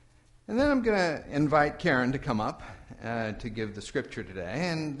And then I'm going to invite Karen to come up to give the scripture today.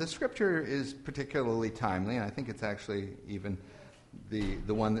 And the scripture is particularly timely, and I think it's actually even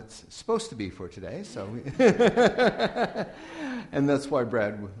the one that's supposed to be for today. So, and that's why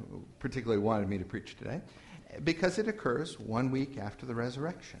Brad particularly wanted me to preach today, because it occurs 1 week after the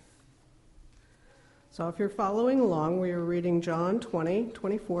resurrection. So if you're following along, we are reading John 20,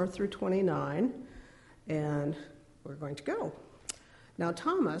 24 through 29, and we're going to go. Now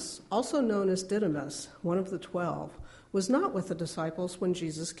Thomas, also known as Didymus, one of the 12, was not with the disciples when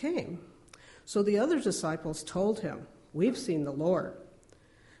Jesus came. So the other disciples told him, "We've seen the Lord."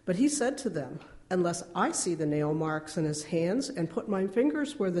 But he said to them, "Unless I see the nail marks in his hands and put my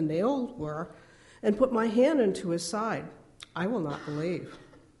fingers where the nails were and put my hand into his side, I will not believe."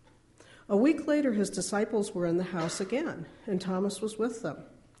 A week later, his disciples were in the house again, and Thomas was with them.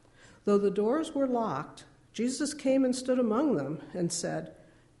 Though the doors were locked, Jesus came and stood among them and said,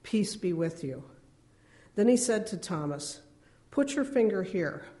 "Peace be with you." Then he said to Thomas, "Put your finger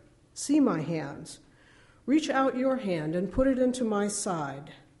here. See my hands. Reach out your hand and put it into my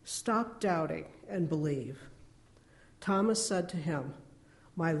side. Stop doubting and believe." Thomas said to him,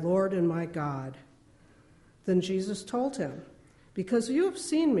 "My Lord and my God." Then Jesus told him, "Because you have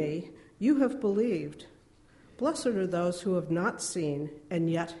seen me, you have believed. Blessed are those who have not seen and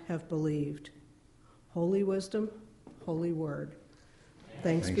yet have believed." Holy wisdom, holy word.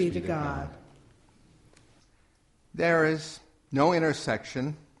 Thanks be to God. There is no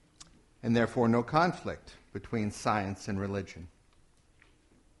intersection and therefore no conflict between science and religion.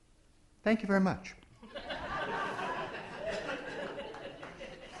 Thank you very much.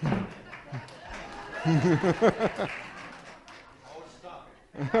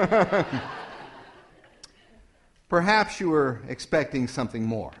 Perhaps you were expecting something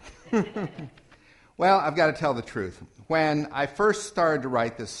more. Well, I've got to tell the truth. When I first started to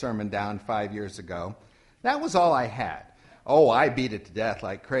write this sermon down 5 years ago, that was all I had. Oh, I beat it to death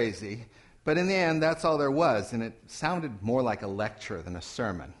like crazy. But in the end, that's all there was, and it sounded more like a lecture than a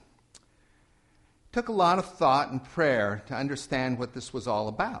sermon. It took a lot of thought and prayer to understand what this was all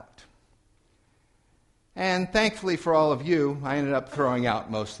about. And thankfully for all of you, I ended up throwing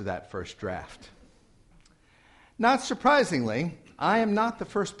out most of that first draft. Not surprisingly, I am not the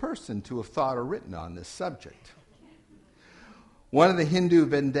first person to have thought or written on this subject. One of the Hindu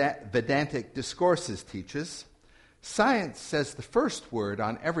Vedantic discourses teaches, science says the first word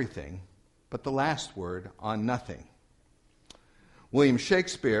on everything, but the last word on nothing. William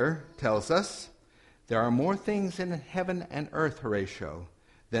Shakespeare tells us, "There are more things in heaven and earth, Horatio,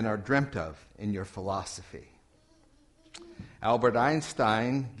 than are dreamt of in your philosophy." Albert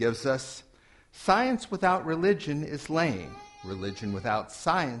Einstein gives us, "Science without religion is lame. Religion without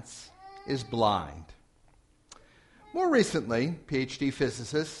science is blind." More recently, PhD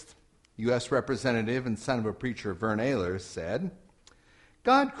physicist, U.S. Representative and son of a preacher Vern Ehlers said,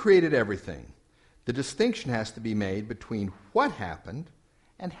 "God created everything. The distinction has to be made between what happened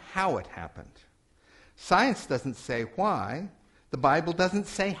and how it happened. Science doesn't say why. The Bible doesn't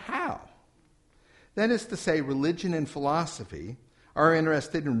say how. That is to say, religion and philosophy are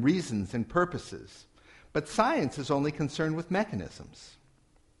interested in reasons and purposes, but science is only concerned with mechanisms."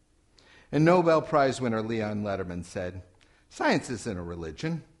 And Nobel Prize winner Leon Lederman said, "Science isn't a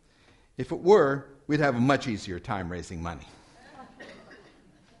religion. If it were, we'd have a much easier time raising money."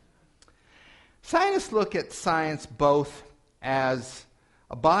 Scientists look at science both as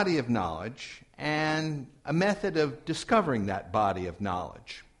a body of knowledge and a method of discovering that body of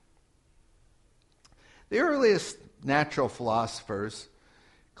knowledge. The earliest natural philosophers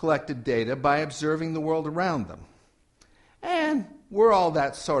collected data by observing the world around them. And we're all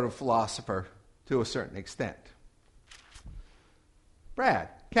that sort of philosopher to a certain extent. Brad,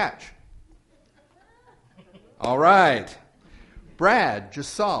 catch. All right. Brad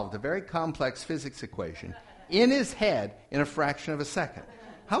just solved a very complex physics equation in his head in a fraction of a second.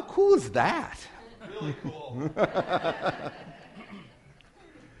 How cool is that? Really cool.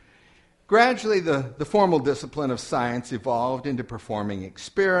 Gradually, the formal discipline of science evolved into performing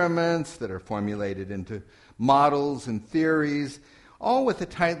experiments that are formulated into models and theories, all with a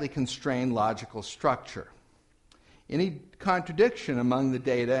tightly constrained logical structure. Any contradiction among the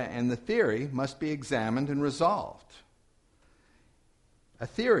data and the theory must be examined and resolved. A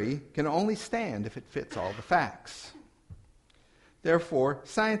theory can only stand if it fits all the facts. Therefore,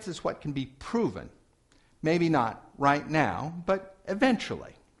 science is what can be proven. Maybe not right now, but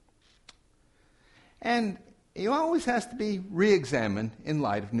eventually. And it always has to be re-examined in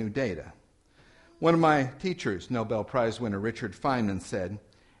light of new data. One of my teachers, Nobel Prize winner Richard Feynman, said,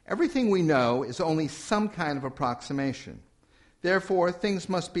 "Everything we know is only some kind of approximation. Therefore, things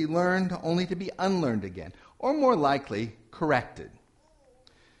must be learned only to be unlearned again, or more likely, corrected.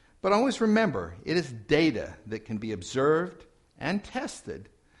 But always remember, it is data that can be observed and tested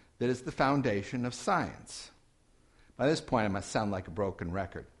that is the foundation of science. By this point, I must sound like a broken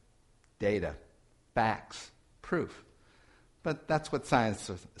record. Data, facts, proof. But that's what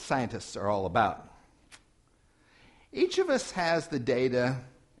scientists are all about. Each of us has the data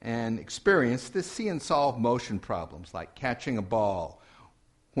and experience to see and solve motion problems like catching a ball,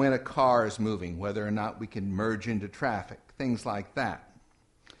 when a car is moving, whether or not we can merge into traffic, things like that.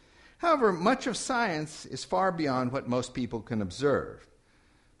 However, much of science is far beyond what most people can observe.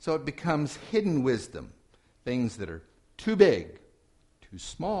 So it becomes hidden wisdom, things that are too big, too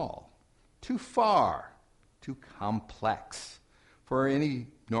small, too far, too complex for any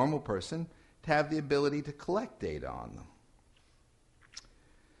normal person to have the ability to collect data on them.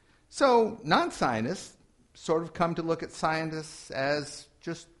 So non-scientists sort of come to look at scientists as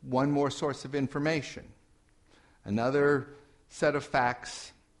just one more source of information, another set of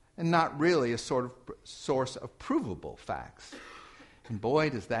facts, and not really a sort of source of provable facts. And boy,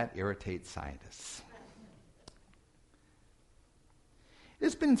 does that irritate scientists.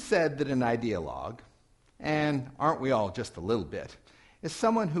 It's been said that an ideologue, and aren't we all just a little bit, is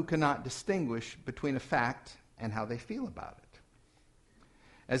someone who cannot distinguish between a fact and how they feel about it.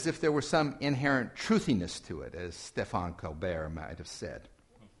 As if there were some inherent truthiness to it, as Stephen Colbert might have said.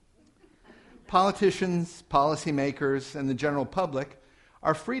 Politicians, policymakers, and the general public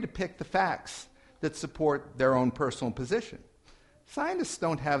are free to pick the facts that support their own personal position. Scientists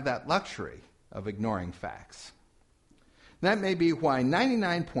don't have that luxury of ignoring facts. That may be why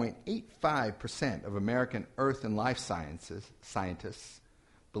 99.85% of American earth and life scientists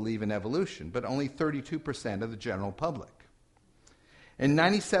believe in evolution, but only 32% of the general public. And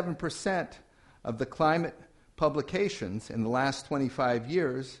 97% of the climate publications in the last 25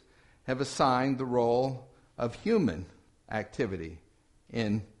 years have assigned the role of human activity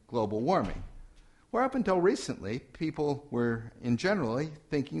in global warming, where up until recently, people were, in generally,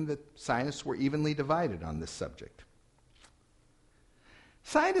 thinking that scientists were evenly divided on this subject.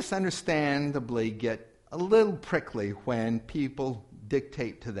 Scientists understandably get a little prickly when people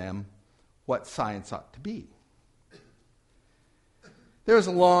dictate to them what science ought to be. There is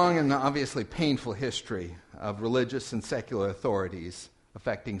a long and obviously painful history of religious and secular authorities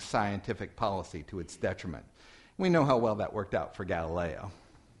affecting scientific policy to its detriment. We know how well that worked out for Galileo.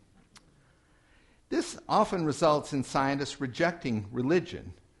 This often results in scientists rejecting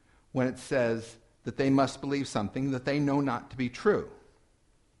religion when it says that they must believe something that they know not to be true.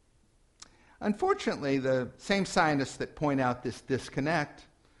 Unfortunately, the same scientists that point out this disconnect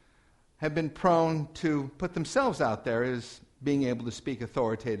have been prone to put themselves out there as being able to speak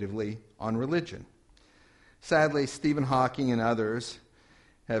authoritatively on religion. Sadly, Stephen Hawking and others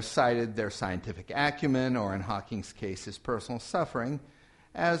have cited their scientific acumen, or in Hawking's case, his personal suffering,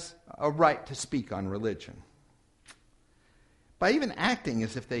 as a right to speak on religion. By even acting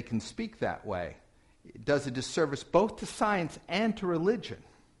as if they can speak that way, it does a disservice both to science and to religion,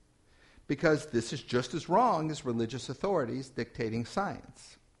 because this is just as wrong as religious authorities dictating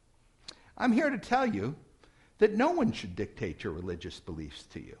science. I'm here to tell you that no one should dictate your religious beliefs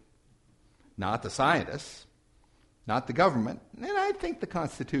to you. Not the scientists, not the government, and I think the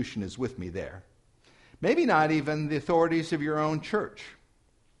Constitution is with me there. Maybe not even the authorities of your own church.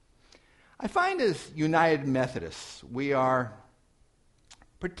 I find as United Methodists, we are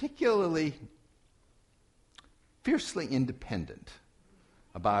particularly fiercely independent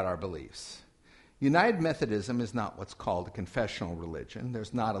about our beliefs. United Methodism is not what's called a confessional religion.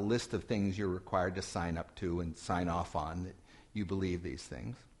 There's not a list of things you're required to sign up to and sign off on that you believe these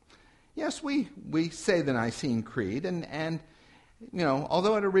things. Yes, we say the Nicene Creed, and you know,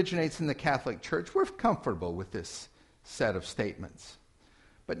 although it originates in the Catholic Church, we're comfortable with this set of statements.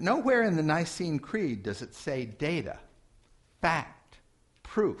 But nowhere in the Nicene Creed does it say data, fact,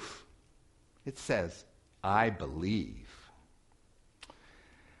 proof. It says, I believe.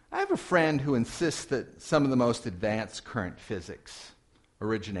 I have a friend who insists that some of the most advanced current physics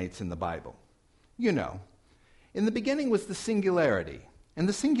originates in the Bible. You know, in the beginning was the singularity, and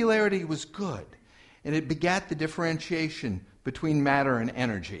the singularity was good, and it begat the differentiation between matter and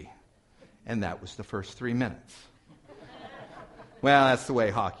energy, and that was the first 3 minutes. Well, that's the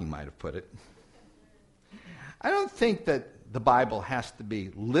way Hawking might have put it. I don't think that the Bible has to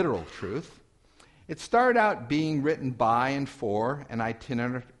be literal truth. It started out being written by and for an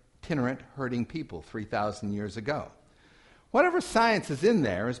itinerant herding people 3,000 years ago. Whatever science is in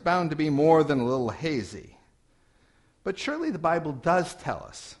there is bound to be more than a little hazy. But surely the Bible does tell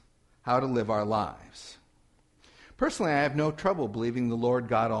us how to live our lives. Personally, I have no trouble believing the Lord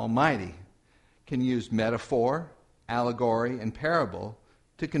God Almighty can use metaphor, allegory, and parable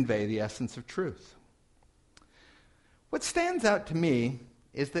to convey the essence of truth. What stands out to me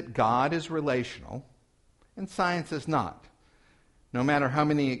is that God is relational and science is not, no matter how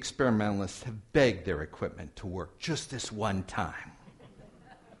many experimentalists have begged their equipment to work just this one time.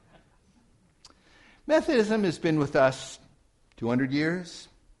 Methodism has been with us 200 years,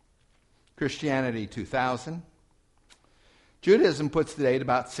 Christianity 2,000. Judaism puts the date at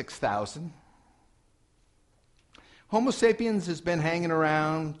about 6,000. Homo sapiens has been hanging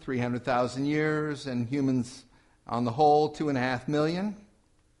around 300,000 years, and humans on the whole 2.5 million.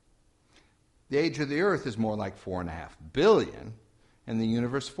 The age of the earth is more like 4.5 billion, and the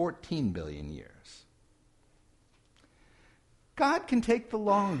universe 14 billion years. God can take the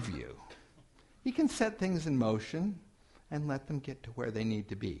long view. He can set things in motion and let them get to where they need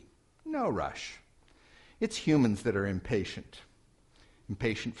to be. No rush. It's humans that are impatient.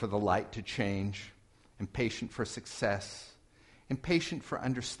 Impatient for the light to change, impatient for success, impatient for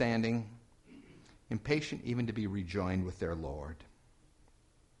understanding, impatient even to be rejoined with their Lord.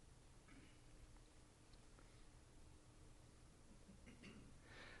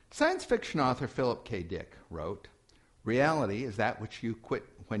 Science fiction author Philip K. Dick wrote, "Reality is that which you quit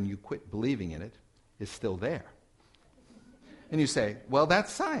when you quit believing in it is still there." And you say, well,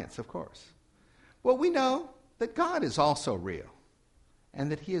 that's science, of course. Well, we know that God is also real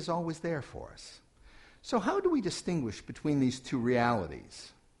and that he is always there for us. So how do we distinguish between these two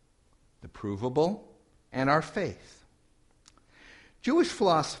realities, the provable and our faith? Jewish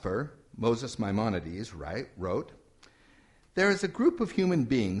philosopher Moses Maimonides wrote, "There is a group of human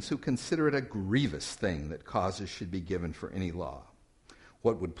beings who consider it a grievous thing that causes should be given for any law.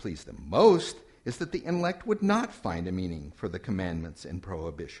 What would please them most is that the intellect would not find a meaning for the commandments and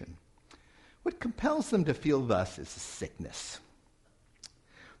prohibition. What compels them to feel thus is a sickness.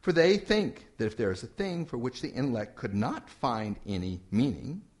 For they think that if there is a thing for which the intellect could not find any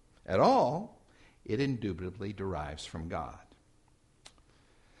meaning at all, it indubitably derives from God.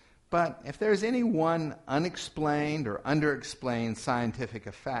 But if there is any one unexplained or underexplained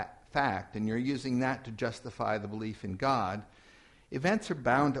scientific fact, and you're using that to justify the belief in God, events are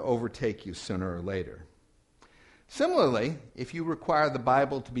bound to overtake you sooner or later. Similarly, if you require the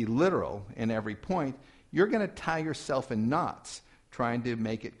Bible to be literal in every point, you're going to tie yourself in knots trying to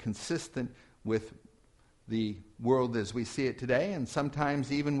make it consistent with the world as we see it today, and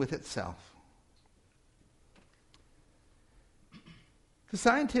sometimes even with itself. The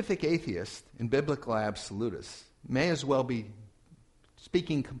scientific atheist and biblical absolutist may as well be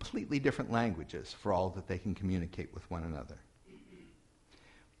speaking completely different languages for all that they can communicate with one another.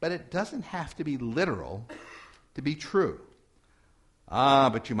 But it doesn't have to be literal to be true.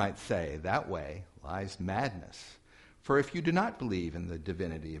 But you might say, that way lies madness. For if you do not believe in the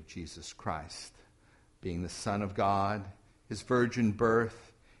divinity of Jesus Christ, being the Son of God, his virgin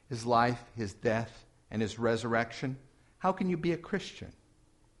birth, his life, his death, and his resurrection, how can you be a Christian?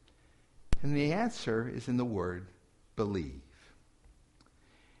 And the answer is in the word believe.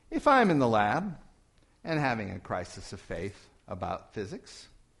 If I'm in the lab and having a crisis of faith about physics,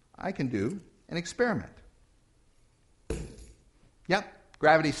 I can do an experiment. Yep,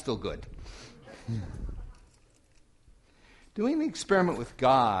 gravity's still good. Doing the experiment with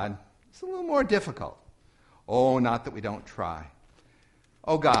God is a little more difficult. Oh, not that we don't try.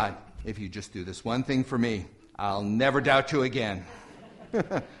 Oh, God, if you just do this one thing for me, I'll never doubt you again.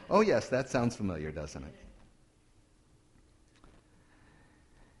 Oh, yes, that sounds familiar, doesn't it?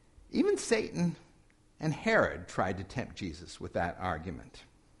 Even Satan and Herod tried to tempt Jesus with that argument.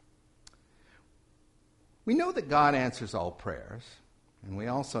 We know that God answers all prayers, and we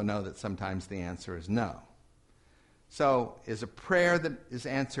also know that sometimes the answer is no. So, is a prayer that is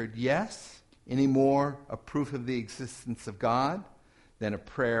answered yes any more a proof of the existence of God than a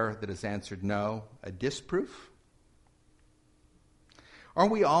prayer that is answered no a disproof? Are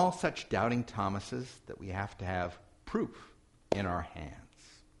we all such doubting Thomases that we have to have proof in our hands?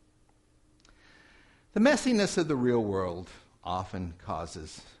 The messiness of the real world often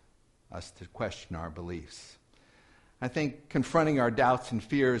causes us to question our beliefs. I think confronting our doubts and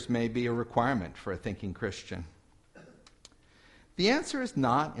fears may be a requirement for a thinking Christian. The answer is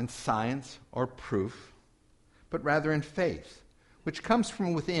not in science or proof, but rather in faith, which comes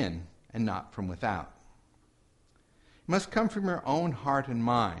from within and not from without. It must come from your own heart and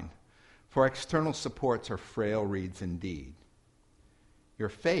mind, for external supports are frail reeds indeed. Your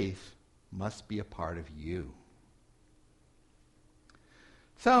faith must be a part of you.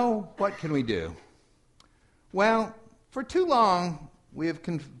 So, what can we do? Well, for too long, we have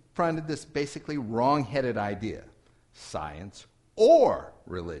confronted this basically wrong-headed idea science, or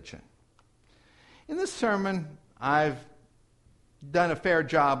religion. In this sermon, I've done a fair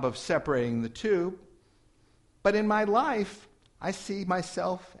job of separating the two, but in my life, I see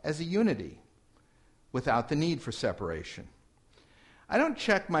myself as a unity without the need for separation. I don't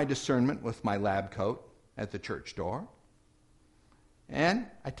check my discernment with my lab coat at the church door, and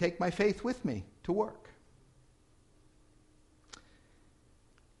I take my faith with me to work.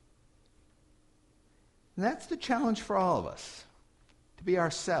 And that's the challenge for all of us, to be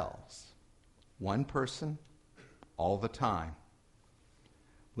ourselves, one person, all the time,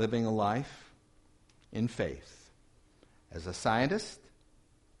 living a life in faith, as a scientist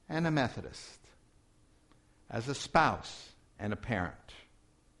and a Methodist, as a spouse and a parent,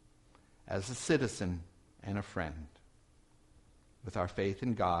 as a citizen and a friend, with our faith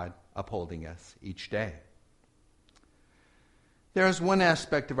in God upholding us each day. There is one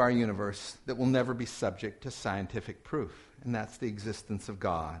aspect of our universe that will never be subject to scientific proof, and that's the existence of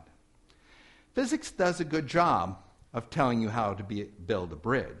God. Physics does a good job of telling you how to build a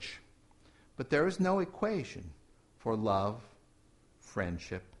bridge, but there is no equation for love,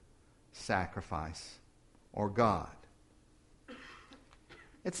 friendship, sacrifice, or God.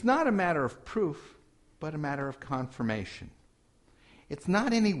 It's not a matter of proof, but a matter of confirmation. It's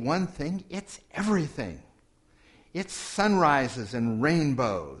not any one thing, it's everything. It's sunrises and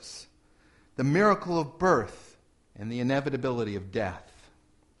rainbows, the miracle of birth and the inevitability of death,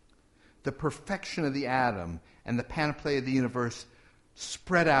 the perfection of the atom and the panoply of the universe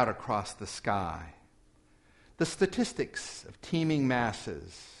spread out across the sky, the statistics of teeming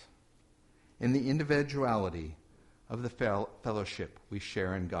masses, and the individuality of the fellowship we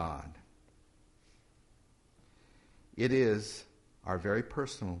share in God. It is our very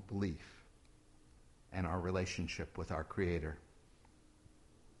personal belief and our relationship with our Creator.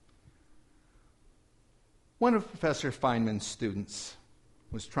 One of Professor Feynman's students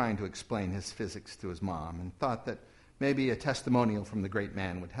was trying to explain his physics to his mom and thought that maybe a testimonial from the great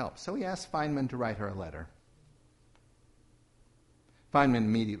man would help. So he asked Feynman to write her a letter. Feynman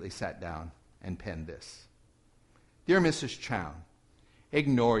immediately sat down and penned this. Dear Mrs. Chown,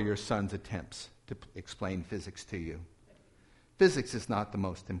 ignore your son's attempts to explain physics to you. Physics is not the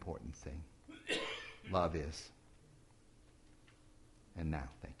most important thing. Love is. And now,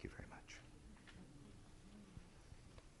 thank you very much.